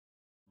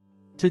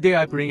Today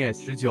I bring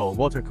S19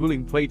 water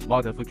cooling plate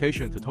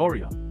modification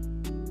tutorial.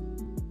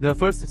 The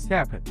first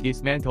step is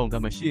dismantle the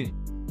machine.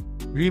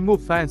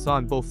 Remove fans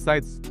on both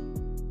sides.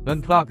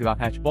 Unplug the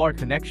hatchboard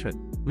connection.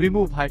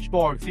 Remove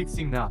hatchboard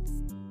fixing nut.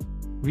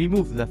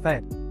 Remove the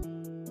fan.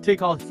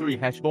 Take out 3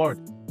 hatchboard.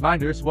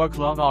 Miners work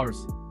long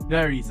hours.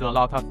 There is a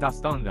lot of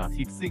dust on the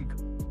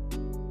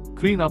heatsink.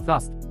 Clean up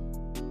dust.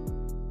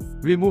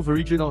 Remove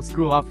original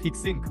screw of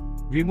heatsink.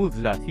 Remove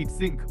the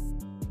heatsink.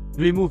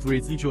 Remove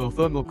residual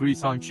thermal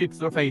grease on chip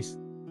surface.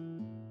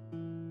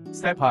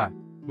 Step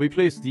 1.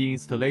 Replace the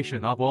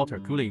installation of water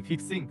cooling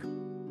heatsink.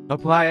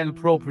 Apply an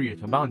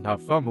appropriate amount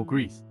of thermal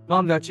grease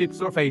on the chip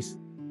surface.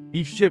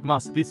 Each chip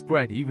must be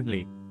spread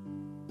evenly.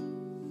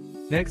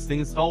 Next,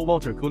 install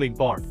water cooling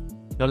board.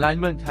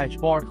 Alignment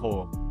hatchboard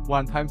hole,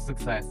 one-time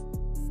success.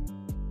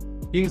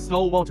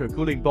 Install water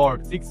cooling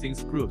board fixing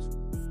screws.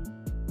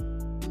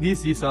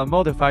 This is a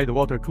modified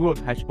water-cooled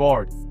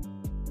hatchboard.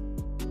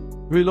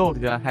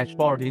 Reload the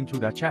hatchboard into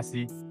the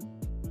chassis.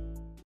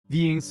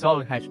 The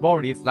installed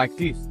hatchboard is like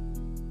this.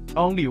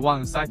 Only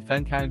one side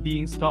fan can be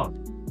installed.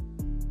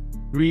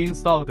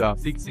 Reinstall the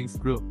fixing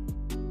screw.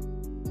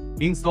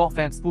 Install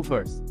fan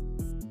spoofers.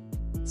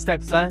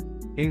 Step 3.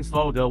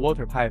 Install the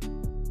water pipe.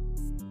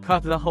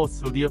 Cut the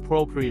hose to the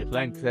appropriate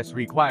length as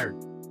required.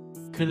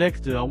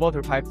 Connect the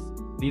water pipes.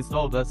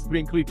 Install the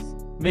spring clips.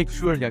 Make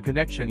sure the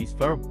connection is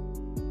firm.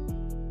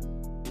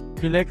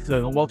 Connect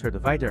the water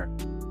divider.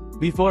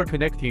 Before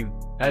connecting,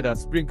 add a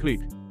spring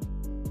clip.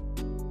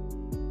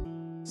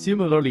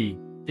 Similarly,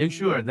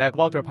 ensure that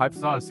water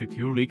pipes are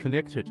securely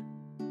connected.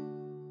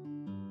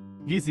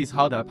 This is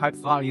how the pipes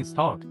are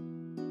installed.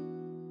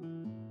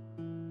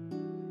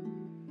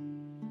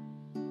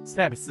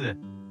 Step 4.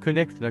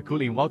 Connect the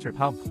cooling water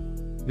pump.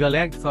 The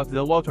length of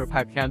the water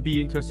pipe can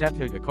be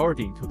intercepted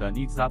according to the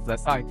needs of the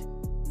site.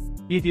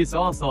 It is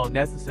also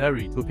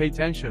necessary to pay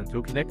attention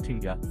to connecting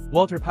the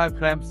water pipe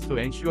clamps to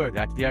ensure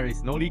that there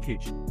is no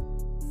leakage.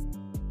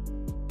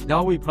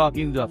 Now we plug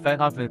in the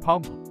fan of the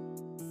pump.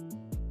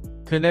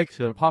 Connect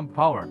the pump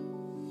power.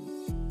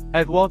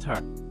 Add water.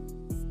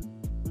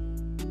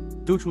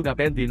 Due to the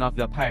bending of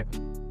the pipe,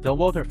 the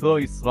water flow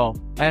is slow,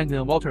 and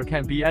the water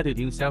can be added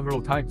in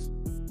several times.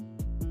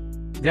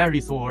 There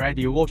is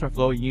already water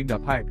flowing in the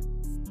pipe.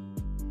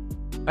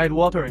 Add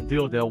water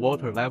until the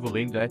water level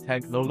in the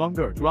tank no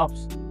longer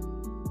drops.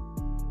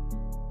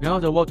 Now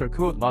the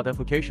water-cooled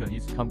modification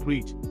is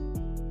complete.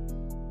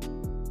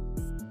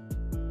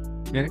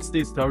 Next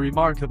is the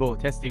remarkable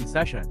testing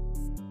session.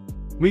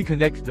 We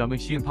connect the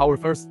machine power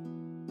first.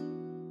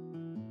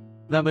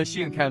 The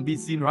machine can be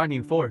seen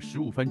running for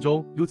 15 分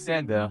钟,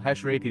 and the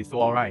hash rate is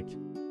alright.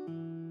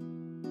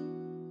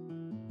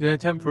 The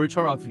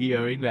temperature of the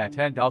air inlet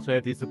and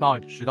outlet is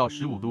about 10 to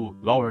 15 度,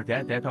 lower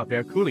than that of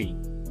air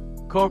cooling.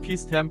 Core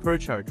piece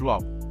temperature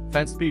drop,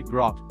 fan speed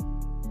dropped.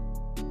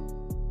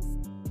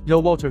 The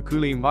water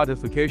cooling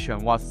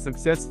modification was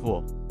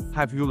successful.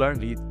 Have you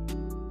learned it?